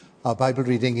Our Bible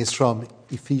reading is from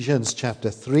Ephesians chapter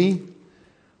 3.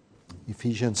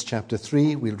 Ephesians chapter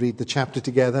 3. We'll read the chapter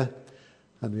together,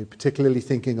 and we're particularly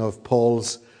thinking of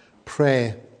Paul's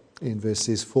prayer in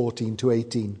verses 14 to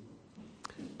 18.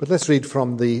 But let's read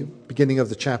from the beginning of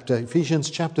the chapter, Ephesians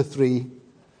chapter 3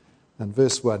 and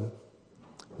verse 1,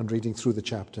 and reading through the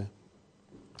chapter.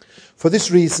 For this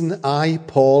reason, I,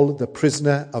 Paul, the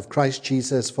prisoner of Christ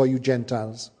Jesus, for you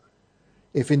Gentiles,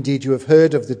 if indeed you have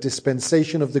heard of the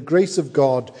dispensation of the grace of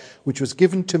God which was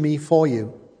given to me for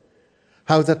you,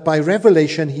 how that by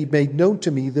revelation he made known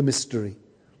to me the mystery,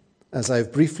 as I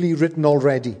have briefly written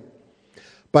already,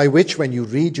 by which when you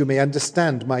read you may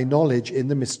understand my knowledge in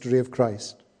the mystery of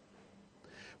Christ,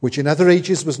 which in other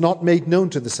ages was not made known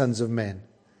to the sons of men,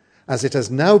 as it has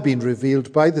now been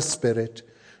revealed by the Spirit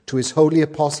to his holy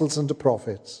apostles and the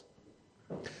prophets,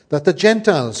 that the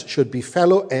Gentiles should be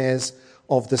fellow heirs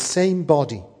of the same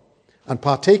body, and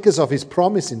partakers of his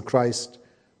promise in Christ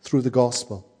through the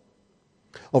gospel,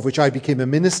 of which I became a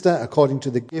minister according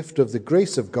to the gift of the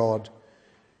grace of God,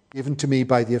 given to me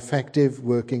by the effective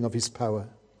working of his power.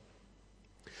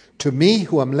 To me,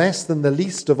 who am less than the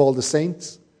least of all the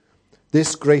saints,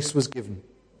 this grace was given,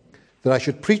 that I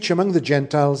should preach among the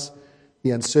Gentiles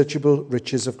the unsearchable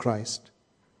riches of Christ,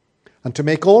 and to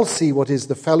make all see what is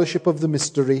the fellowship of the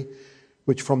mystery,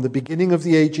 which from the beginning of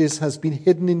the ages has been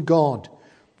hidden in God,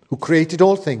 who created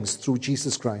all things through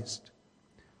Jesus Christ,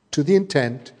 to the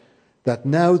intent that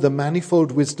now the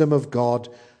manifold wisdom of God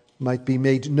might be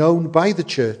made known by the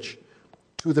church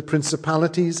to the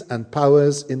principalities and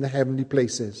powers in the heavenly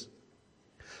places,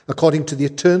 according to the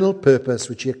eternal purpose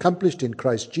which he accomplished in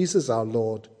Christ Jesus our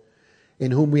Lord, in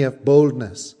whom we have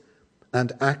boldness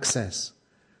and access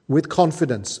with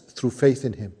confidence through faith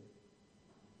in him.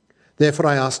 Therefore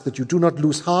I ask that you do not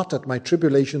lose heart at my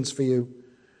tribulations for you,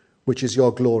 which is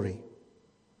your glory.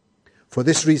 For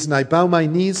this reason I bow my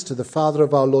knees to the Father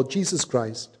of our Lord Jesus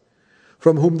Christ,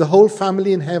 from whom the whole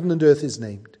family in heaven and earth is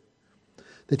named,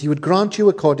 that he would grant you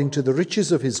according to the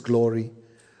riches of his glory,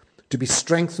 to be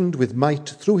strengthened with might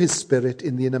through his Spirit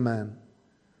in the inner man,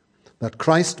 that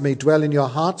Christ may dwell in your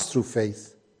hearts through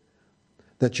faith,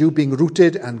 that you, being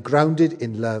rooted and grounded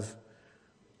in love,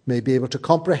 may be able to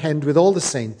comprehend with all the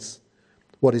saints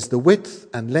what is the width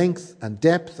and length and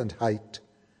depth and height,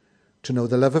 to know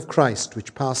the love of Christ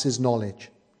which passes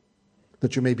knowledge,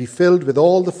 that you may be filled with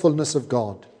all the fullness of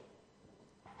God.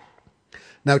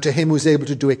 Now to him who is able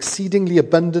to do exceedingly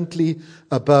abundantly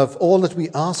above all that we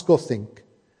ask or think,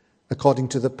 according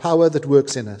to the power that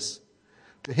works in us,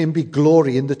 to him be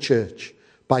glory in the church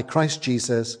by Christ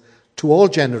Jesus to all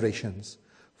generations,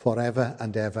 forever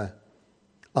and ever.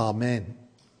 Amen.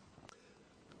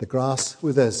 The grass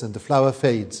withers and the flower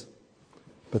fades,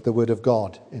 but the word of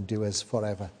God endures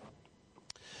forever.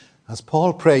 As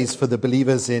Paul prays for the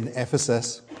believers in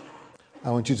Ephesus, I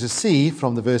want you to see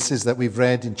from the verses that we've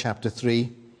read in chapter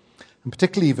 3, and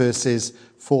particularly verses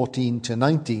 14 to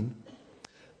 19,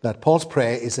 that Paul's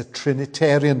prayer is a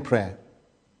Trinitarian prayer.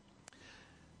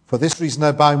 For this reason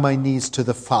I bow my knees to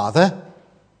the Father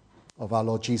of our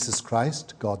Lord Jesus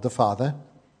Christ, God the Father.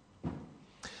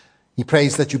 He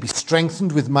prays that you be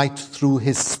strengthened with might through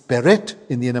his Spirit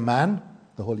in the inner man,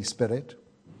 the Holy Spirit,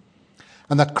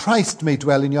 and that Christ may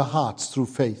dwell in your hearts through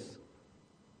faith.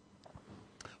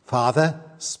 Father,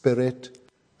 Spirit,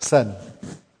 Son.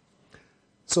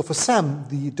 So for some,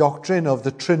 the doctrine of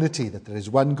the Trinity, that there is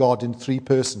one God in three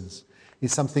persons,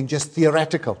 is something just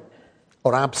theoretical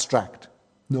or abstract,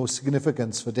 no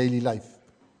significance for daily life.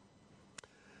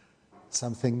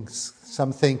 Some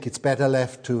think it's better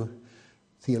left to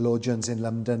theologians in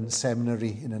London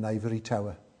Seminary in an ivory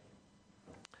tower.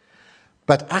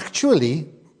 But actually,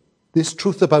 this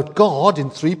truth about God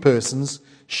in three persons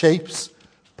shapes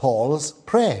Paul's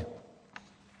prayer.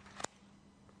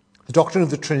 The doctrine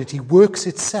of the Trinity works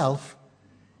itself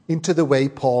into the way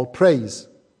Paul prays.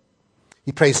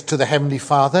 He prays to the Heavenly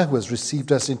Father who has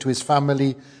received us into his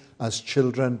family as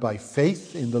children by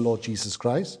faith in the Lord Jesus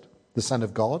Christ, the Son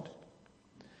of God.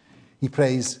 He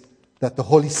prays that the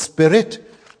Holy Spirit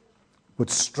would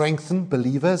strengthen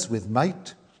believers with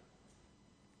might.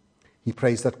 He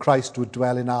prays that Christ would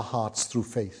dwell in our hearts through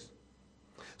faith.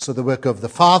 So the work of the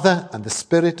Father and the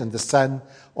Spirit and the Son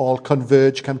all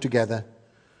converge, come together,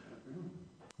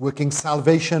 working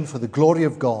salvation for the glory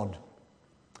of God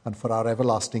and for our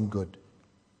everlasting good.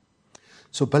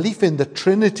 So belief in the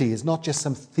Trinity is not just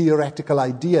some theoretical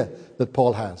idea that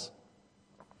Paul has.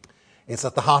 It's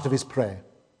at the heart of his prayer.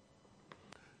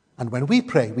 And when we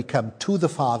pray, we come to the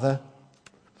Father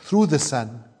through the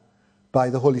Son by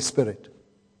the Holy Spirit.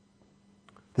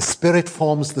 The Spirit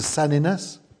forms the Son in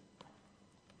us.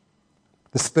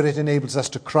 The Spirit enables us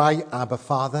to cry, Abba,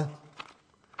 Father.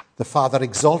 The Father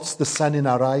exalts the Son in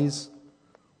our eyes.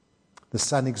 The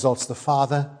Son exalts the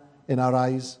Father in our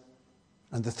eyes.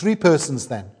 And the three persons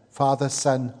then, Father,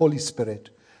 Son, Holy Spirit,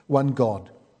 one God,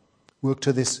 work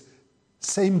to this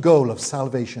same goal of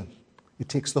salvation. It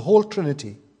takes the whole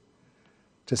Trinity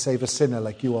to save a sinner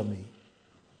like you or me.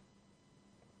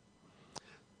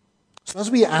 So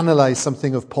as we analyze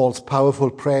something of Paul's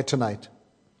powerful prayer tonight,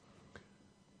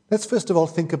 let's first of all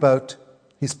think about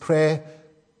his prayer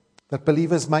that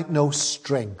believers might know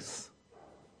strength.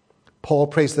 Paul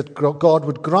prays that God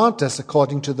would grant us,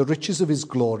 according to the riches of his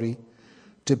glory,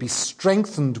 to be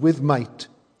strengthened with might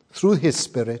through his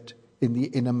Spirit in the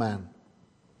inner man.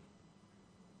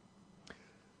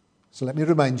 So let me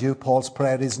remind you, Paul's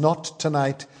prayer is not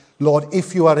tonight, Lord,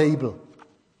 if you are able.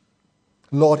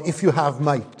 Lord, if you have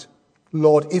might.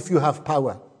 Lord, if you have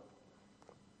power.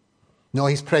 No,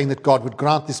 he's praying that God would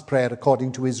grant this prayer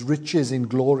according to his riches in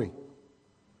glory.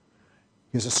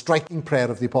 Here's a striking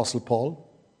prayer of the Apostle Paul.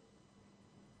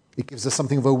 It gives us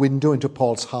something of a window into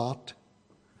Paul's heart.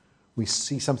 We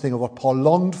see something of what Paul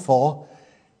longed for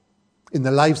in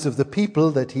the lives of the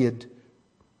people that he had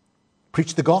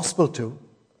preached the gospel to,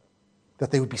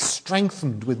 that they would be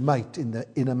strengthened with might in the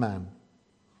inner man.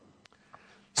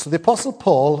 So the Apostle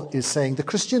Paul is saying the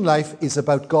Christian life is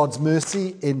about God's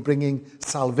mercy in bringing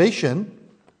salvation.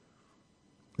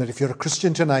 That if you're a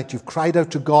Christian tonight, you've cried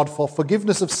out to God for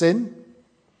forgiveness of sin,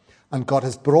 and God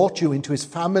has brought you into his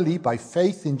family by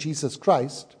faith in Jesus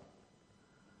Christ.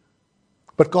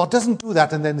 But God doesn't do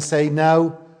that and then say,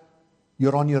 now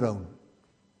you're on your own.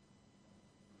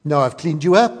 Now I've cleaned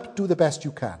you up, do the best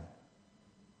you can.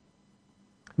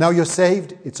 Now you're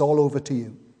saved, it's all over to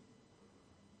you.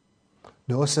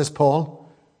 No, says Paul,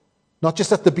 not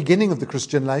just at the beginning of the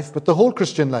Christian life, but the whole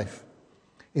Christian life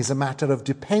is a matter of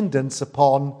dependence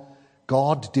upon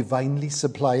God divinely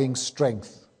supplying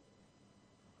strength.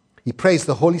 He prays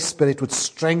the Holy Spirit would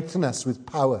strengthen us with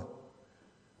power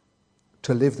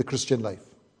to live the Christian life.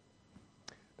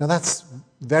 Now that's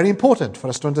very important for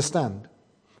us to understand.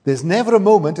 There's never a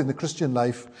moment in the Christian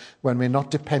life when we're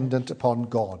not dependent upon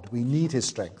God. We need his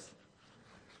strength.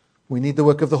 We need the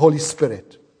work of the Holy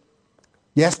Spirit.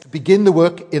 Yes, to begin the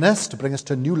work in us, to bring us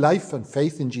to new life and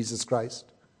faith in Jesus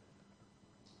Christ.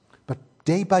 But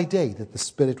day by day, that the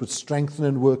Spirit would strengthen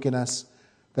and work in us,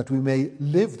 that we may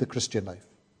live the Christian life.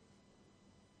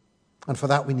 And for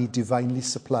that, we need divinely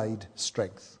supplied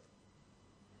strength.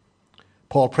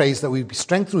 Paul prays that we be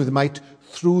strengthened with might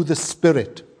through the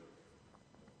Spirit.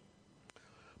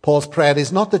 Paul's prayer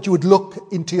is not that you would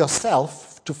look into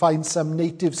yourself to find some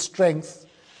native strength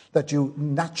that you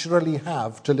naturally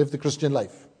have to live the Christian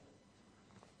life.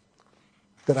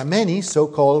 There are many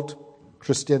so-called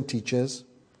Christian teachers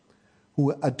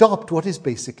who adopt what is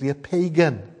basically a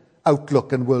pagan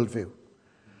outlook and worldview.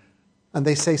 And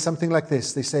they say something like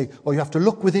this. They say, you have to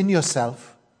look within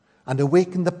yourself and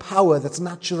awaken the power that's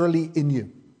naturally in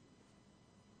you.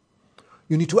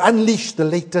 You need to unleash the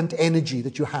latent energy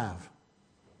that you have.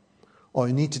 Or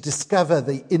you need to discover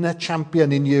the inner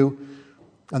champion in you,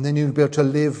 and then you'll be able to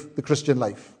live the Christian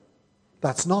life.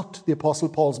 That's not the Apostle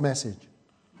Paul's message.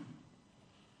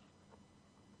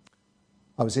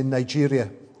 I was in Nigeria,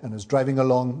 and I was driving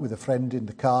along with a friend in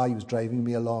the car. He was driving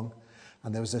me along,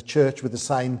 and there was a church with a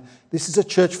sign, "This is a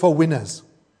church for winners."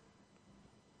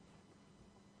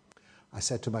 I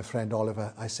said to my friend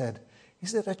Oliver, I said,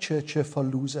 "Is there a church here for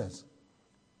losers?"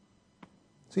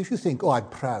 So if you think, I'm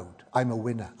proud, I'm a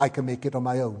winner, I can make it on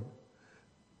my own,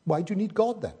 why do you need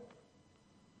God then?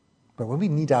 But when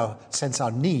we sense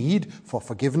our need for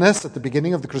forgiveness at the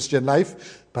beginning of the Christian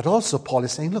life, but also Paul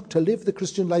is saying, look, to live the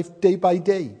Christian life day by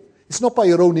day, it's not by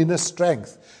your own inner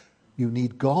strength. You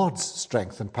need God's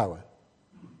strength and power.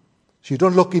 So you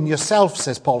don't look in yourself,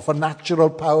 says Paul, for natural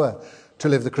power to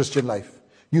live the Christian life.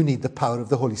 You need the power of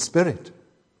the Holy Spirit.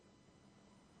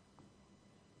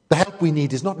 The help we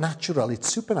need is not natural,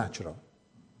 it's supernatural.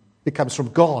 It comes from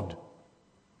God.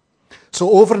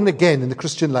 So over and again in the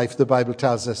Christian life, the Bible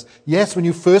tells us, yes, when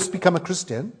you first become a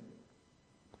Christian,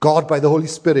 God by the Holy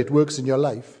Spirit works in your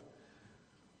life.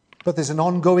 But there's an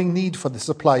ongoing need for the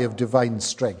supply of divine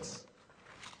strength.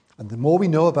 And the more we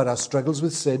know about our struggles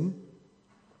with sin,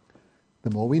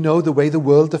 the more we know the way the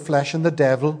world, the flesh, and the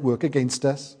devil work against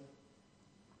us,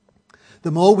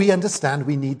 the more we understand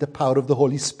we need the power of the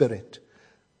Holy Spirit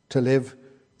to live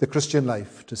the Christian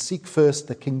life, to seek first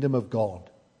the kingdom of God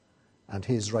and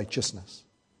his righteousness.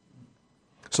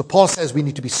 So Paul says we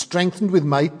need to be strengthened with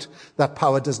might. That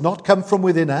power does not come from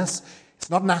within us. It's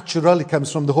not natural. It comes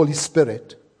from the Holy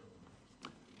Spirit.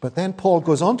 But then Paul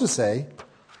goes on to say,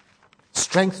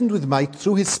 strengthened with might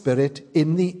through his Spirit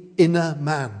in the inner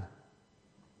man.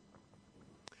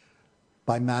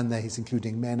 By man there he's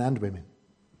including men and women.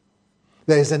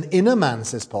 There is an inner man,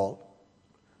 says Paul,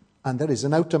 and there is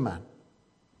an outer man.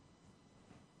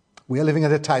 We are living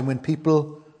at a time when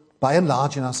people, by and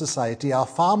large in our society, are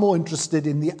far more interested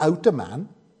in the outer man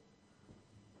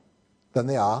than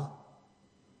they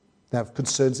have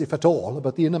concerns, if at all,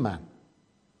 about the inner man.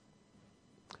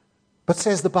 But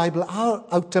says the Bible, our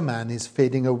outer man is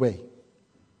fading away.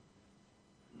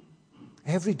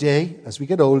 Every day, as we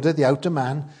get older, the outer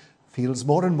man feels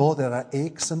more and more there are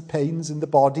aches and pains in the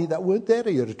body that weren't there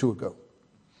a year or two ago.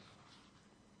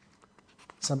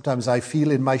 Sometimes I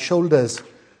feel in my shoulders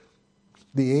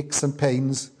the aches and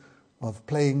pains of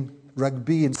playing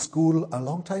rugby in school a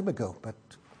long time ago. But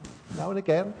now and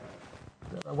again,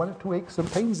 there are one or two aches and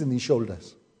pains in these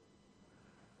shoulders.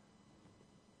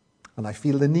 And I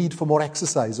feel the need for more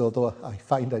exercise, although I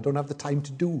find I don't have the time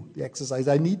to do the exercise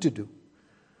I need to do.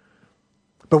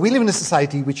 But we live in a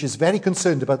society which is very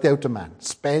concerned about the outer man.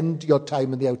 Spend your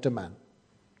time in the outer man.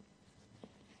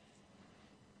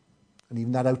 And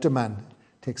even that outer man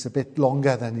takes a bit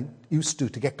longer than it used to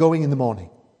get going in the morning.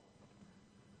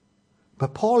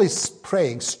 But Paul is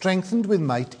praying, strengthened with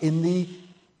might in the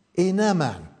inner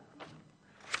man.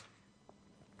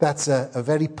 That's a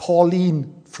very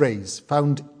Pauline phrase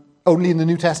found only in the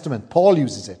New Testament. Paul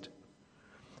uses it.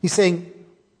 He's saying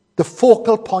the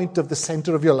focal point of the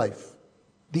center of your life,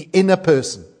 the inner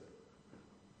person,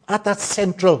 at that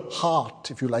central heart,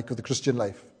 if you like, of the Christian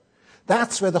life.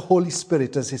 That's where the Holy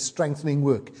Spirit does his strengthening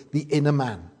work, the inner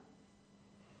man.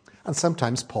 And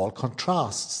sometimes Paul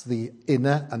contrasts the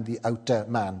inner and the outer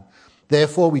man.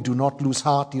 Therefore, we do not lose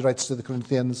heart, he writes to the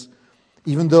Corinthians.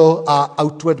 Even though our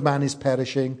outward man is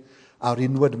perishing, our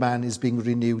inward man is being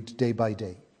renewed day by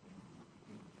day.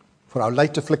 For our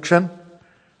light affliction,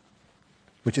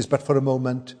 which is but for a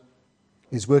moment,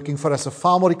 is working for us a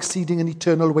far more exceeding and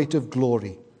eternal weight of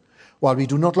glory, while we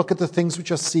do not look at the things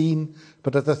which are seen,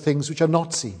 but at the things which are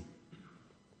not seen.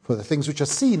 For the things which are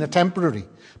seen are temporary,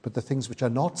 but the things which are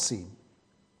not seen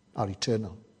are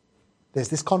eternal. There's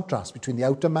this contrast between the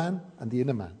outer man and the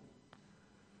inner man.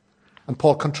 And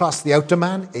Paul contrasts the outer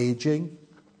man, aging,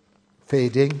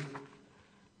 fading,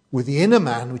 with the inner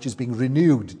man, which is being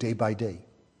renewed day by day.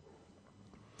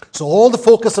 So all the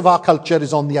focus of our culture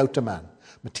is on the outer man.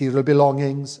 Material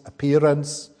belongings,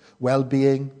 appearance,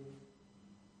 well-being.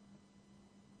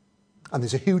 And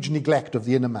there's a huge neglect of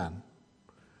the inner man,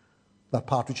 that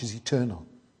part which is eternal.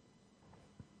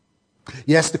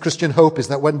 Yes, the Christian hope is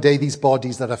that one day these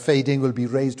bodies that are fading will be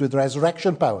raised with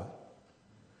resurrection power,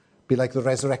 be like the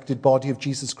resurrected body of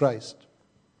Jesus Christ,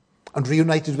 and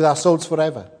reunited with our souls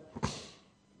forever.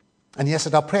 And yes,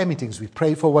 at our prayer meetings, we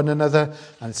pray for one another,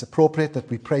 and it's appropriate that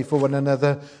we pray for one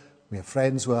another. We have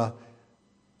friends who are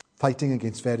fighting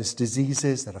against various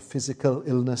diseases, there are physical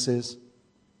illnesses.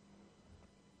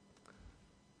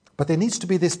 But there needs to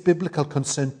be this biblical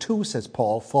concern too, says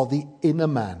Paul, for the inner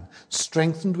man,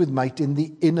 strengthened with might in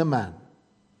the inner man.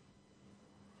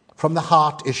 From the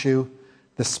heart issue,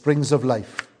 the springs of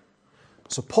life.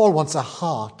 So Paul wants a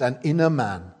heart, an inner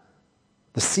man,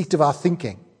 the seat of our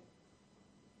thinking,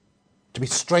 to be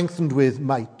strengthened with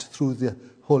might through the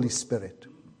Holy Spirit.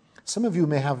 Some of you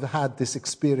may have had this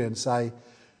experience. I've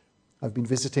been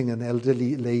visiting an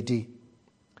elderly lady.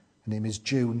 Her name is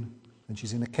June, and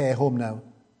she's in a care home now.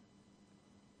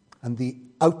 And the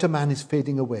outer man is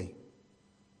fading away.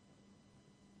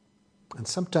 And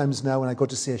sometimes now when I go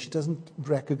to see her, she doesn't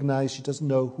recognize, she doesn't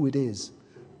know who it is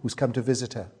who's come to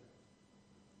visit her.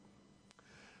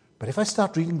 But if I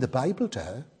start reading the Bible to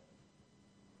her,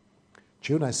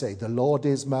 June, I say, the Lord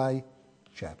is my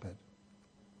shepherd.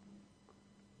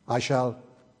 I shall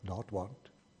not want.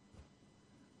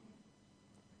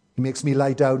 He makes me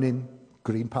lie down in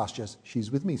green pastures. She's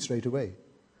with me straight away.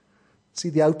 See,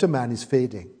 the outer man is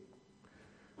fading.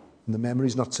 And the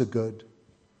memory's not so good.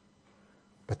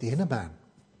 But the inner man.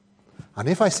 And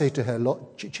if I say to her, Lord,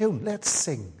 June, let's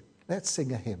sing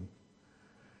a hymn.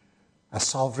 A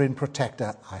sovereign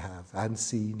protector I have,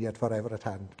 unseen yet forever at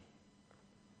hand.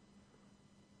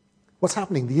 What's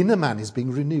happening? The inner man is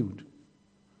being renewed.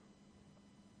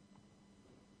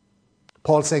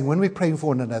 Paul's saying when we're praying for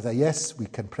one another, yes, we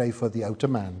can pray for the outer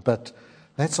man, but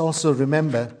let's also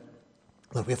remember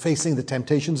that we're facing the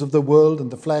temptations of the world and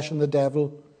the flesh and the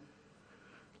devil.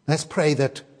 Let's pray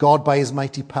that God, by his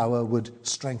mighty power, would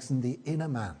strengthen the inner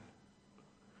man.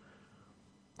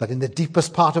 That in the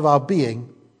deepest part of our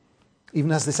being,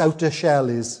 even as this outer shell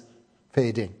is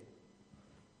fading,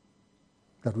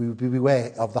 that we would be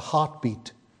aware of the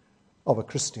heartbeat of a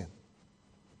Christian.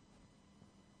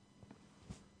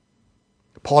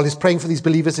 Paul is praying for these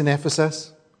believers in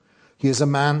Ephesus. He is a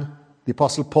man, the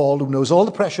Apostle Paul, who knows all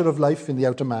the pressure of life in the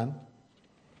outer man.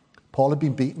 Paul had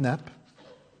been beaten up.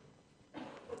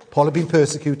 Paul had been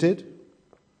persecuted.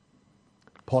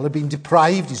 Paul had been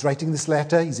deprived. He's writing this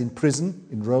letter. He's in prison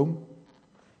in Rome.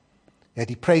 Yet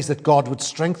he prays that God would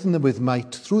strengthen them with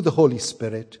might through the Holy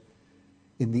Spirit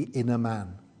in the inner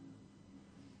man.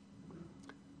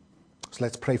 So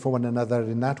let's pray for one another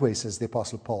in that way, says the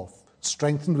Apostle Paul.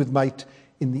 Strengthened with might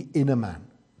in the inner man.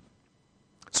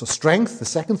 So strength, the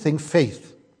second thing,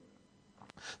 faith.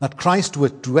 That Christ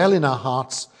would dwell in our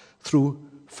hearts through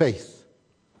faith.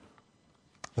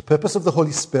 The purpose of the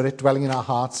Holy Spirit dwelling in our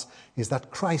hearts is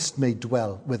that Christ may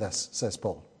dwell with us, says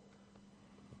Paul.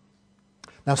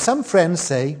 Now, some friends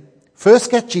say,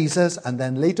 first get Jesus, and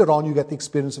then later on you get the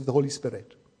experience of the Holy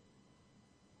Spirit.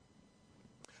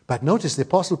 But notice the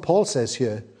Apostle Paul says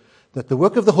here that the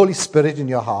work of the Holy Spirit in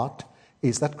your heart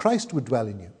is that Christ would dwell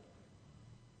in you.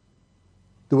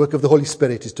 The work of the Holy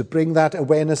Spirit is to bring that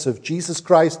awareness of Jesus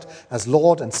Christ as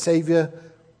Lord and Savior,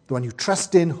 the one you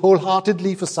trust in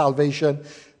wholeheartedly for salvation,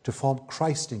 to form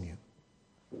Christ in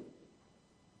you.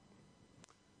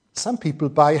 Some people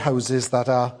buy houses that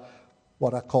are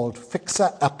what are called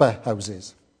fixer-upper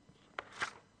houses.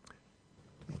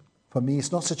 For me,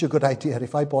 it's not such a good idea.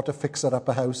 If I bought a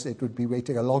fixer-upper house, it would be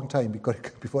waiting a long time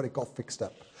before it got fixed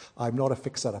up. I'm not a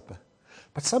fixer-upper.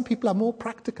 But some people are more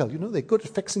practical. They're good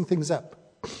at fixing things up.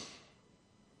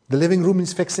 The living room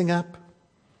needs fixing up.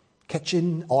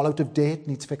 Kitchen, all out of date,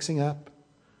 needs fixing up.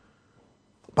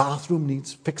 Bathroom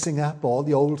needs fixing up. All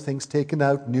the old things taken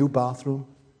out, new bathroom.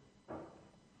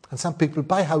 And some people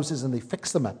buy houses and they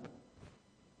fix them up.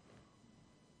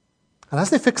 And as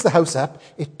they fix the house up,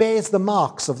 it bears the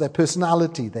marks of their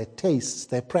personality, their tastes,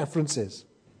 their preferences.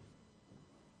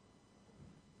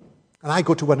 And I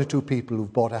go to one or two people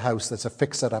who've bought a house that's a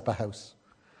fixer-upper house.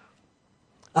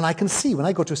 And I can see, when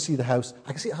I go to see the house,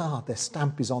 I can see, their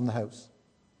stamp is on the house.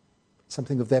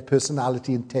 Something of their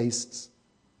personality and tastes.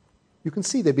 You can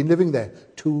see they've been living there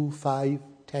 2, 5,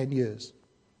 10 years.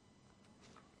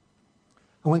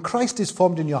 And when Christ is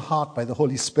formed in your heart by the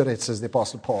Holy Spirit, says the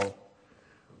Apostle Paul,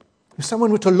 if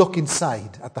someone were to look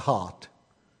inside at the heart,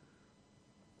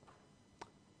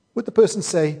 would the person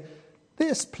say,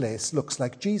 this place looks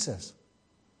like Jesus?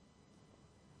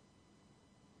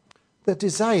 The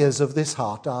desires of this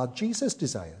heart are Jesus'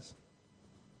 desires.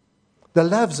 The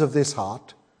loves of this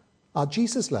heart are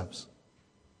Jesus' loves.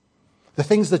 The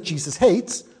things that Jesus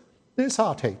hates, this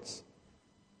heart hates.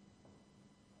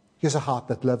 Here's a heart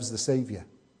that loves the Savior.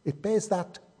 It bears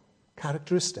that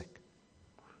characteristic.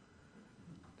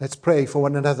 Let's pray for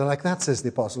one another like that, says the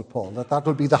Apostle Paul, that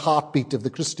will be the heartbeat of the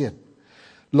Christian.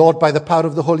 Lord, by the power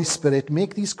of the Holy Spirit,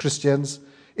 make these Christians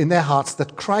in their hearts,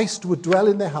 that Christ would dwell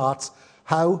in their hearts.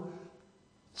 How?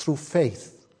 Through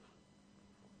faith.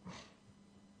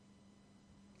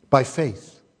 By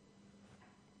faith.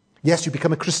 Yes, you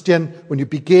become a Christian when you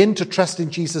begin to trust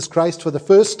in Jesus Christ for the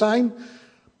first time,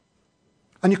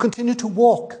 and you continue to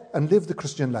walk and live the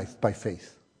Christian life by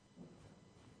faith.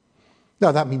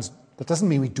 Now, that doesn't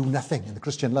mean we do nothing in the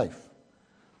Christian life.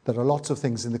 There are lots of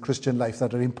things in the Christian life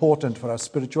that are important for our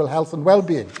spiritual health and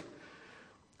well-being.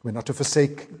 We're not to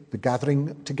forsake the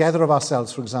gathering together of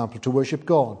ourselves, for example, to worship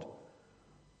God.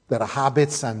 There are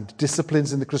habits and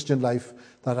disciplines in the Christian life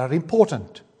that are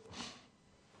important.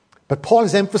 But Paul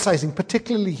is emphasizing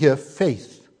particularly here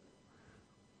faith.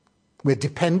 We're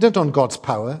dependent on God's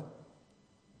power.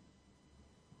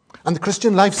 And the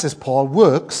Christian life, says Paul,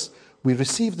 works. We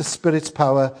receive the Spirit's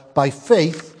power by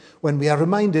faith when we are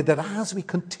reminded that as we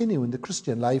continue in the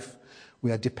Christian life,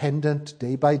 we are dependent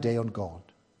day by day on God.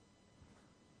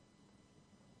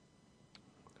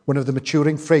 One of the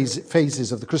maturing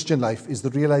phases of the Christian life is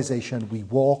the realization we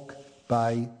walk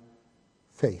by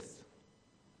faith.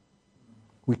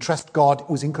 We trust God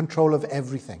who's in control of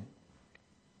everything.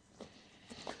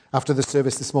 After the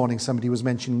service this morning, somebody was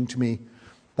mentioning to me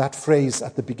that phrase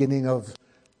at the beginning of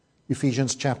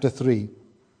Ephesians chapter 3.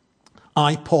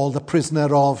 I, Paul, the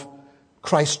prisoner of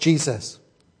Christ Jesus.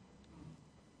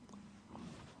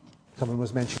 Someone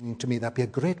was mentioning to me that'd be a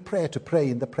great prayer to pray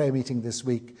in the prayer meeting this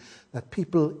week, that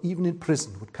people, even in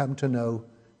prison, would come to know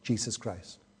Jesus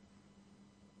Christ.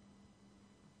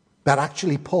 That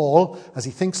actually Paul, as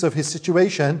he thinks of his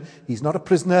situation, he's not a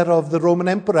prisoner of the Roman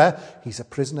emperor, he's a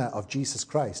prisoner of Jesus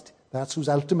Christ. That's who's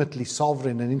ultimately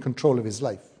sovereign and in control of his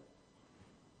life.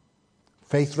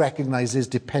 Faith recognizes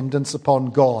dependence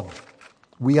upon God.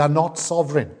 We are not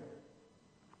sovereign.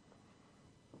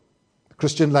 The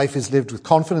Christian life is lived with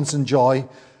confidence and joy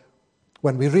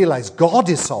when we realize God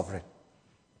is sovereign.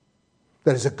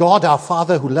 There is a God, our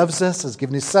Father, who loves us, has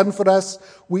given his Son for us.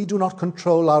 We do not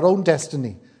control our own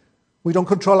destiny. We don't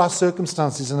control our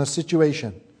circumstances and our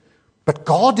situation. But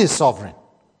God is sovereign.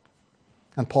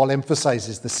 And Paul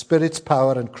emphasizes the Spirit's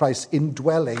power and Christ's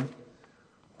indwelling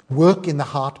work in the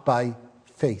heart by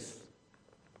faith.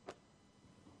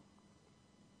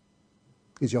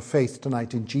 Is your faith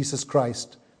tonight in Jesus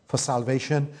Christ for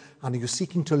salvation? And are you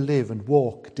seeking to live and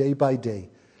walk day by day?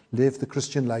 Live the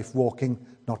Christian life walking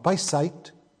not by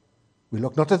sight. We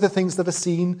look not at the things that are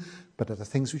seen, but at the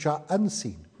things which are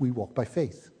unseen. We walk by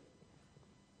faith.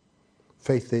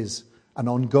 Faith is an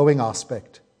ongoing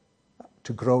aspect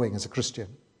to growing as a Christian.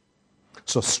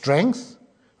 So strength,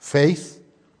 faith,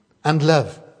 and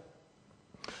love.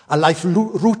 A life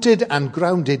rooted and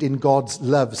grounded in God's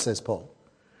love, says Paul.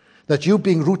 That you,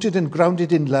 being rooted and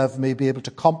grounded in love, may be able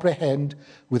to comprehend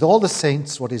with all the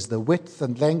saints what is the width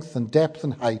and length and depth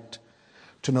and height,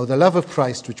 to know the love of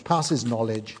Christ which passes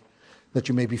knowledge, that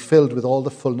you may be filled with all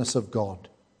the fullness of God.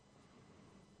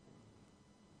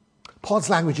 Paul's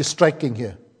language is striking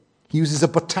here. He uses a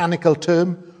botanical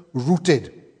term,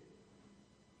 rooted.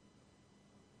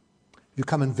 If you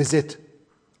come and visit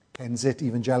Kensett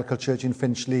Evangelical Church in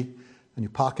Finchley, and you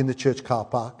park in the church car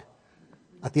park,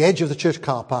 at the edge of the church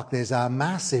car park there's a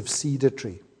massive cedar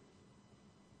tree,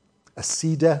 a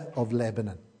cedar of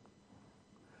Lebanon.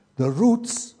 The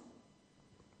roots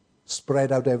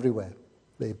spread out everywhere.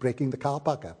 They're breaking the car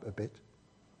park up a bit.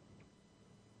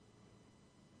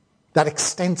 That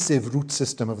extensive root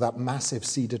system of that massive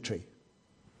cedar tree.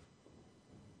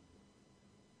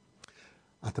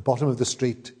 At the bottom of the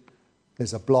street,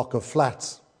 there's a block of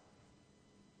flats.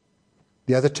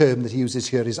 The other term that he uses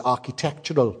here is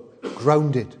architectural,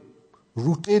 grounded.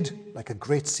 Rooted, like a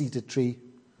great cedar tree.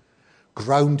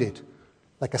 Grounded,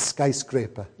 like a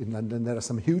skyscraper. In London, there are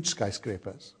some huge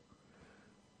skyscrapers.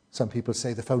 Some people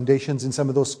say the foundations in some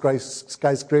of those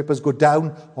skyscrapers go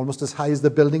down almost as high as the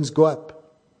buildings go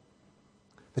up.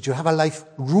 That you have a life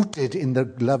rooted in the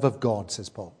love of God, says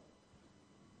Paul.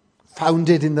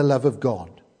 Founded in the love of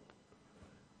God.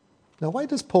 Now, why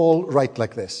does Paul write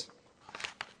like this?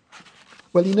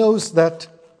 Well, he knows that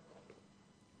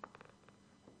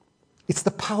it's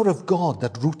the power of God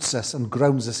that roots us and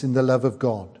grounds us in the love of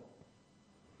God.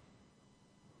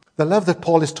 The love that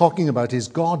Paul is talking about is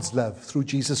God's love through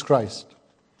Jesus Christ.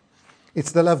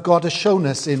 It's the love God has shown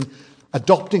us in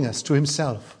adopting us to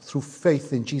himself through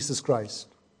faith in Jesus Christ.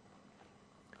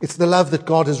 It's the love that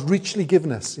God has richly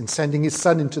given us in sending his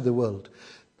Son into the world,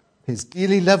 his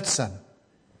dearly loved Son,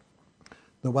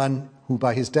 the one who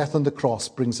by his death on the cross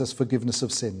brings us forgiveness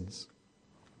of sins.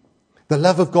 The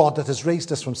love of God that has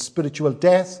raised us from spiritual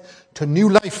death to new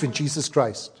life in Jesus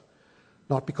Christ,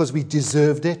 not because we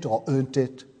deserved it or earned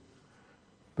it,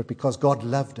 but because God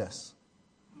loved us.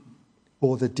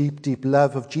 Oh, the deep, deep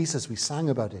love of Jesus, we sang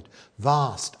about it.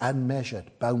 Vast,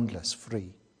 unmeasured, boundless,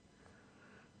 free.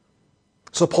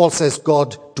 So Paul says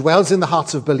God dwells in the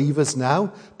hearts of believers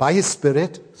now by his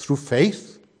Spirit through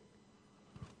faith.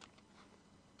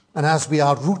 And as we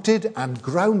are rooted and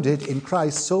grounded in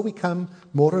Christ, so we come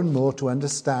more and more to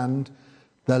understand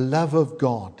the love of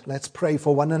God. Let's pray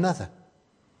for one another,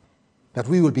 that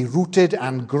we will be rooted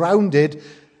and grounded.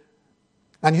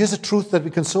 And here's a truth that we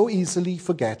can so easily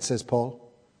forget, says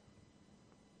Paul.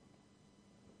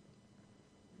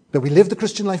 That we live the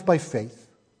Christian life by faith.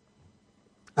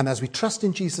 And as we trust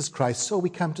in Jesus Christ, so we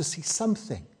come to see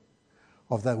something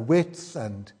of the width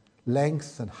and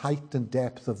length and height and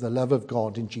depth of the love of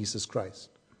God in Jesus Christ.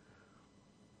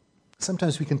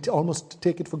 Sometimes we can almost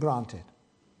take it for granted.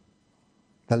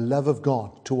 The love of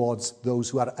God towards those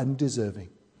who are undeserving.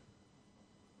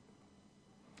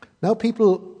 Now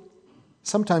people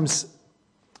sometimes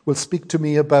will speak to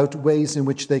me about ways in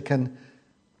which they can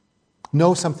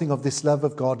know something of this love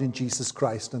of God in Jesus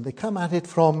Christ, and they come at it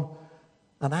from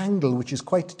an angle which is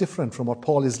quite different from what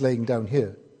Paul is laying down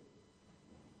here.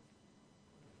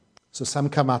 So some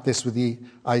come at this with the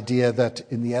idea that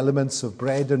in the elements of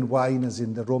bread and wine, as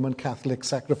in the Roman Catholic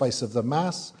sacrifice of the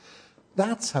Mass,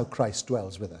 that's how Christ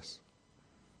dwells with us.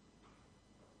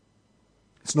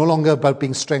 It's no longer about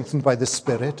being strengthened by the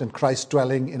Spirit and Christ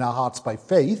dwelling in our hearts by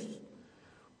faith.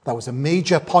 That was a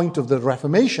major point of the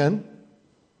Reformation.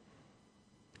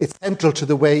 It's central to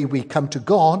the way we come to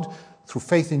God through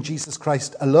faith in Jesus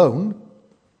Christ alone.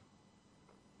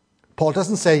 Paul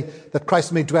doesn't say that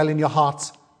Christ may dwell in your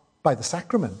hearts by the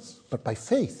sacraments, but by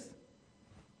faith.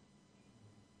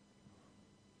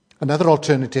 Another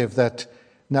alternative that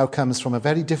now comes from a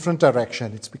very different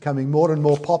direction, it's becoming more and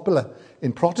more popular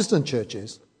in Protestant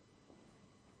churches,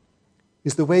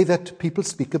 is the way that people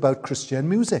speak about Christian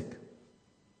music.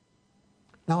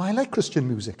 Now, I like Christian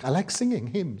music. I like singing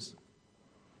hymns.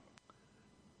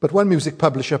 But one music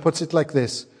publisher puts it like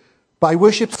this: by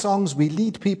worship songs, we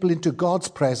lead people into God's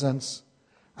presence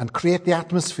and create the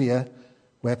atmosphere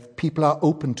where people are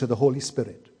open to the Holy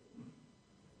Spirit.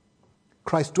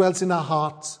 Christ dwells in our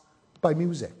hearts by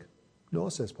music. No,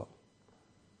 says Paul.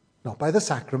 Not by the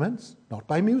sacraments, not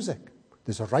by music.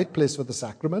 There's a right place for the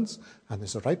sacraments and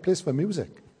there's a right place for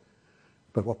music.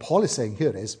 But what Paul is saying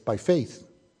here is by faith.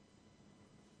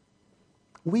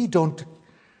 We don't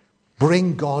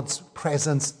bring God's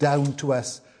presence down to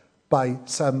us by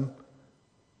some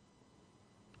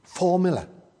formula,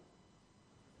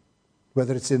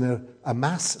 whether it's in a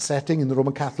mass setting in the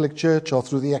Roman Catholic Church or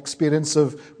through the experience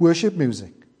of worship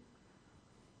music.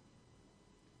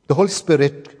 The Holy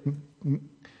Spirit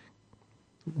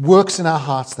works in our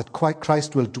hearts that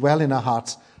Christ will dwell in our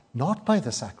hearts, not by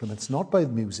the sacraments, not by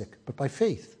music, but by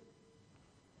faith.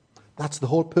 That's the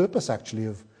whole purpose, actually,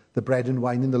 of the bread and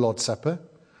wine in the Lord's Supper.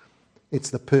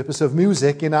 It's the purpose of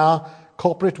music in our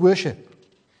corporate worship.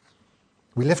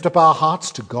 We lift up our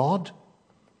hearts to God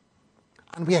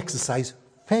and we exercise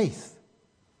faith.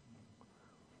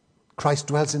 Christ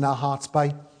dwells in our hearts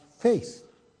by faith.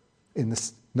 In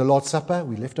the Lord's Supper,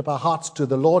 we lift up our hearts to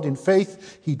the Lord in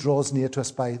faith. He draws near to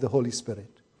us by the Holy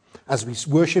Spirit. As we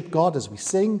worship God, as we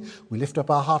sing, we lift up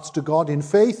our hearts to God in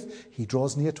faith. He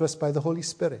draws near to us by the Holy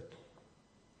Spirit.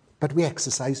 But we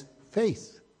exercise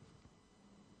faith.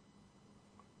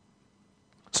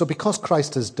 So because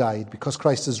Christ has died, because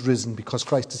Christ has risen, because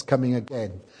Christ is coming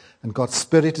again, and God's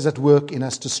Spirit is at work in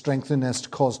us to strengthen us, to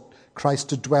cause Christ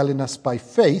to dwell in us by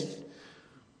faith,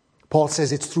 Paul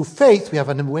says it's through faith we have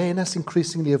an awareness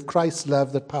increasingly of Christ's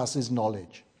love that passes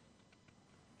knowledge.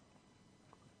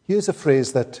 Here's a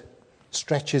phrase that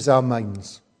stretches our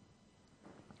minds.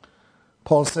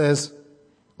 Paul says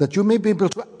that you may be able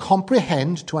to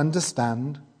comprehend, to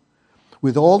understand,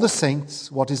 with all the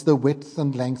saints, what is the width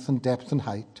and length and depth and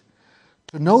height,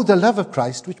 to know the love of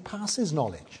Christ which passes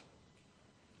knowledge.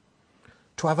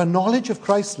 To have a knowledge of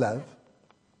Christ's love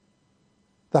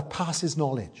that passes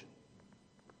knowledge.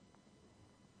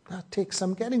 That takes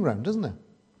some getting round, doesn't it?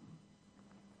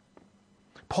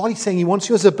 Paul is saying he wants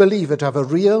you as a believer to have a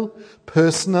real,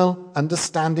 personal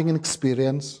understanding and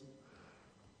experience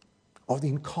of the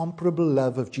incomparable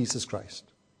love of Jesus Christ.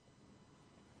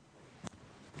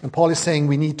 And Paul is saying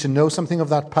we need to know something of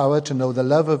that power, to know the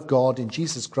love of God in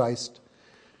Jesus Christ.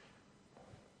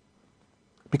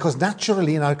 Because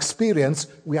naturally in our experience,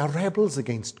 we are rebels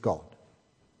against God.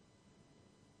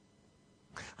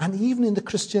 And even in the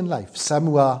Christian life, some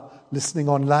who are listening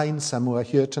online, some who are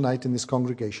here tonight in this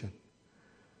congregation,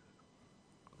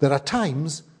 there are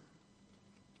times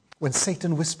when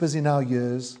Satan whispers in our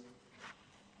ears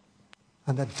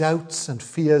and that doubts and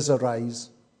fears arise.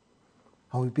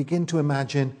 And we begin to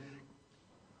imagine,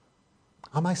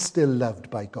 am I still loved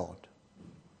by God?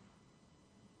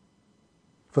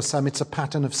 For some, it's a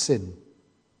pattern of sin.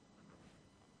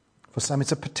 For some,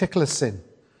 it's a particular sin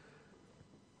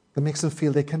that makes them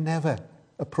feel they can never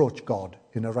approach God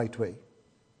in a right way.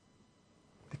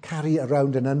 They carry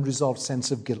around an unresolved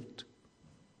sense of guilt.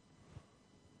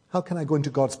 How can I go into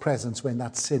God's presence when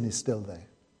that sin is still there?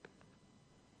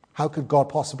 How could God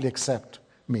possibly accept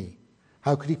me?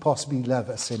 How could he possibly love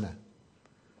a sinner?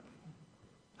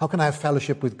 How can I have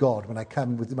fellowship with God when I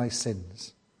come with my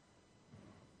sins?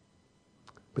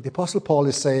 But the Apostle Paul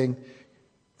is saying,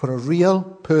 for a real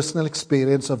personal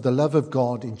experience of the love of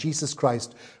God in Jesus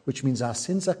Christ, which means our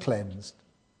sins are cleansed,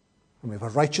 and we have a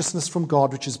righteousness from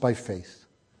God which is by faith,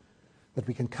 that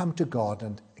we can come to God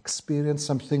and experience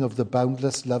something of the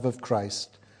boundless love of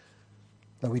Christ,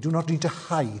 that we do not need to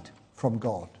hide from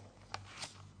God,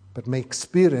 but may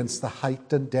experience the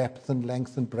height and depth and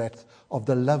length and breadth of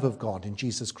the love of God in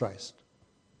Jesus Christ.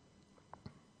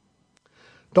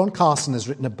 Don Carson has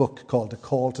written a book called A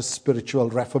Call to Spiritual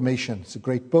Reformation. It's a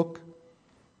great book.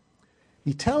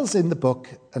 He tells in the book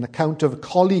an account of a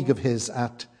colleague of his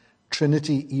at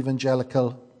Trinity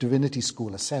Evangelical Divinity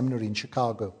School, a seminary in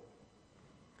Chicago.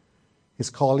 His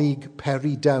colleague,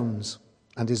 Perry Downs,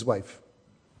 and his wife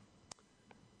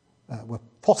were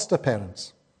foster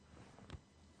parents.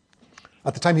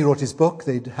 At the time he wrote his book,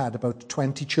 they'd had about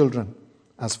 20 children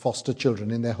as foster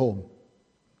children in their home.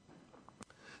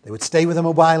 They would stay with them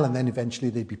a while and then eventually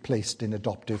they'd be placed in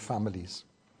adoptive families.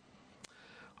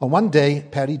 On one day,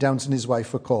 Perry Downs and his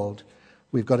wife were called.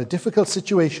 We've got a difficult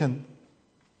situation.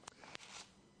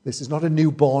 This is not a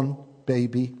newborn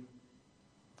baby.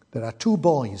 There are 2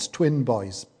 boys, twin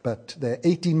boys, but they're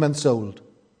 18 months old.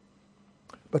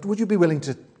 But would you be willing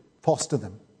to foster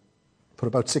them for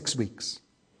about 6 weeks?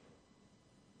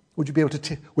 Would you be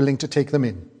willing to take them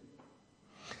in?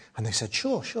 And they said,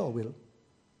 sure,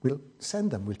 we'll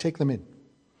send them, we'll take them in.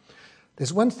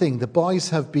 There's one thing, the boys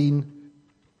have been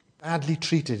badly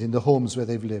treated in the homes where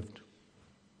they've lived.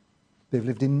 They've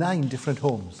lived in 9 different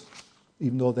homes,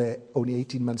 even though they're only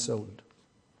 18 months old.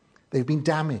 They've been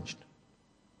damaged.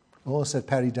 Oh, said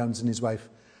Perry Downs and his wife,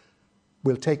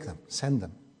 we'll take them, send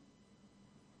them.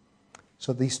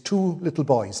 So these 2 little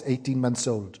boys, 18 months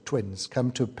old, twins,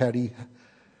 come to Perry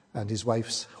and his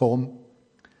wife's home,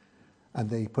 and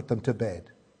they put them to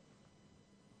bed.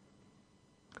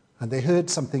 And they heard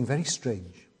something very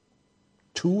strange.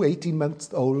 2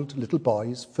 18-month-old little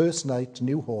boys, first night,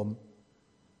 new home.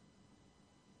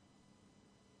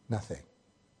 Nothing.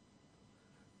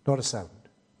 Not a sound.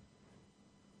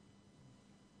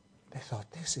 They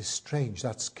thought, this is strange,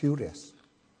 that's curious.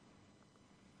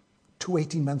 2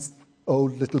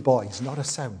 18-month-old little boys, not a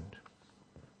sound.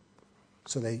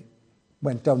 So they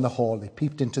went down the hall, they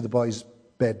peeped into the boys'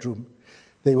 bedroom.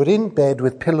 They were in bed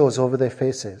with pillows over their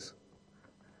faces.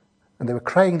 And they were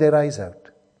crying their eyes out.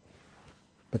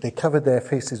 But they covered their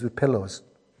faces with pillows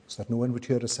so that no one would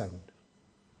hear a sound.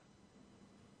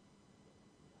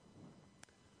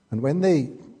 And when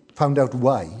they found out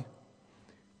why,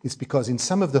 it's because in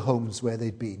some of the homes where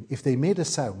they'd been, if they made a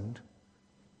sound,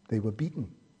 they were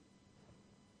beaten.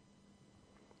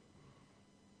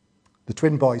 The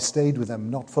twin boys stayed with them,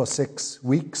 not for 6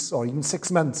 weeks or even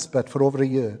 6 months, but for over a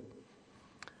year.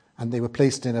 And they were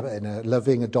placed in a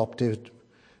loving,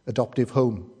 adoptive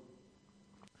home.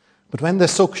 But when the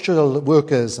social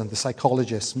workers and the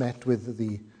psychologists met with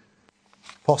the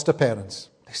foster parents,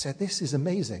 they said, this is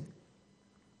amazing.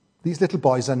 These little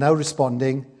boys are now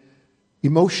responding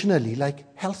emotionally like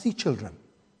healthy children.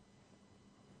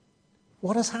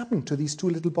 What has happened to these 2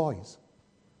 little boys?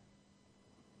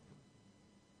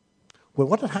 Well,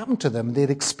 what had happened to them, they'd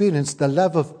experienced the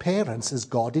love of parents as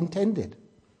God intended.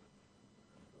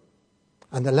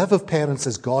 And the love of parents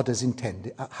as God had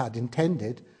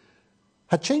intended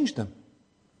had changed them.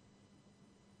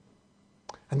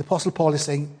 And the Apostle Paul is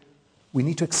saying, we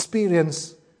need to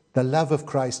experience the love of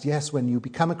Christ, yes, when you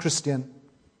become a Christian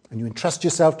and you entrust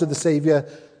yourself to the Savior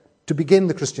to begin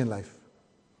the Christian life.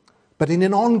 But in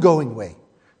an ongoing way,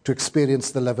 to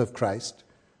experience the love of Christ.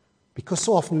 Because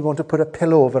so often we want to put a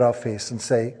pillow over our face and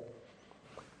say,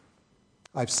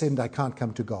 I've sinned, I can't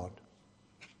come to God.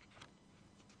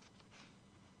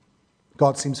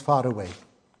 God seems far away.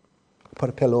 Put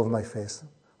a pillow over my face.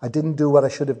 I didn't do what I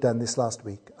should have done this last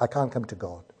week. I can't come to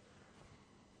God.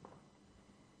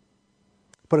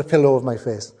 Put a pillow over my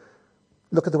face.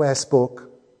 Look at the way I spoke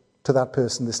to that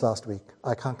person this last week.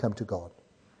 I can't come to God.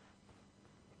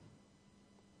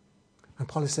 And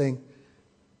Paul is saying,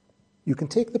 you can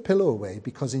take the pillow away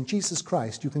because in Jesus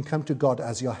Christ you can come to God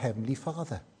as your heavenly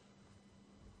Father.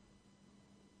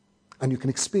 And you can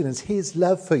experience his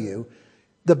love for you.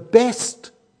 The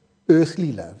best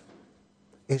earthly love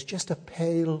is just a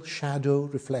pale shadow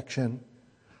reflection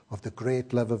of the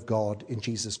great love of God in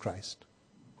Jesus Christ.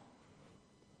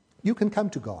 You can come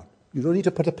to God. You don't need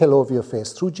to put a pillow over your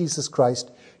face. Through Jesus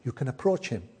Christ, you can approach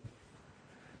him.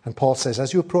 And Paul says,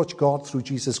 as you approach God through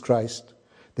Jesus Christ,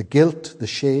 the guilt, the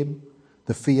shame,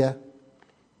 the fear,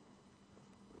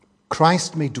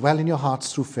 Christ may dwell in your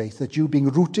hearts through faith, that you, being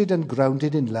rooted and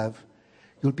grounded in love,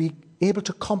 you'll be able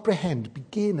to comprehend,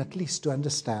 begin at least to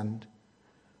understand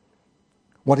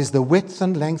what is the width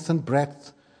and length and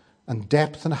breadth and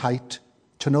depth and height,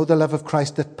 to know the love of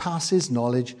Christ that passes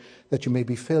knowledge, that you may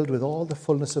be filled with all the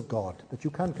fullness of God, that you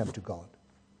can come to God.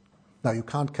 Now, you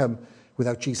can't come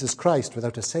without Jesus Christ,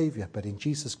 without a Savior, but in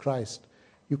Jesus Christ,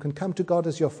 you can come to God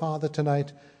as your Father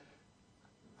tonight,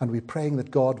 and we're praying that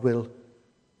God will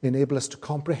enable us to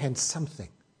comprehend something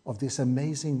of this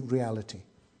amazing reality,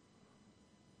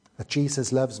 that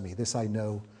Jesus loves me. This I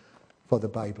know, for the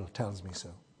Bible tells me so.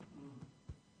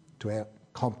 To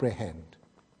comprehend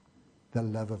the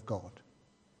love of God.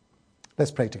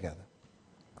 Let's pray together.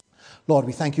 Lord,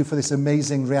 we thank you for this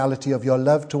amazing reality of your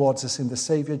love towards us in the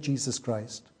Savior Jesus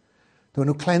Christ, the one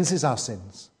who cleanses our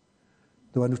sins,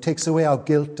 the one who takes away our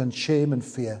guilt and shame and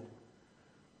fear,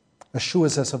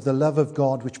 assures us of the love of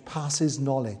God which passes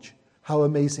knowledge. How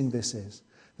amazing this is,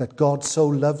 that God so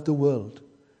loved the world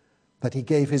that he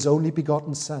gave his only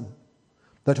begotten Son,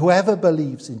 that whoever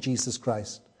believes in Jesus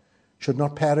Christ should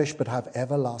not perish but have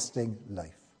everlasting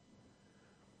life.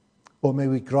 Or may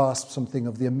we grasp something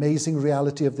of the amazing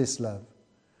reality of this love,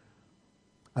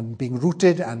 and being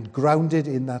rooted and grounded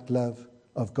in that love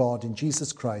of God in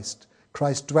Jesus Christ,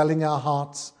 Christ dwelling in our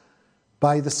hearts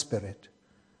by the Spirit,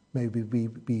 may we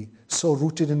be so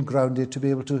rooted and grounded to be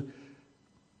able to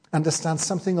understand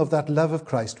something of that love of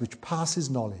Christ which passes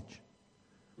knowledge.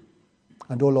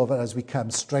 And, O Lord, as we come,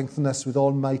 strengthen us with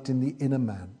all might in the inner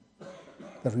man,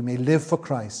 that we may live for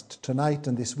Christ tonight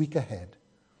and this week ahead.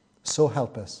 So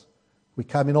help us. We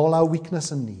come in all our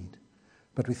weakness and need,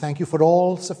 but we thank you for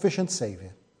all sufficient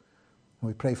Saviour. And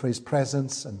we pray for his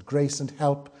presence and grace and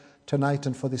help tonight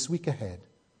and for this week ahead.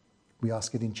 We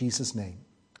ask it in Jesus' name.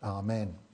 Amen.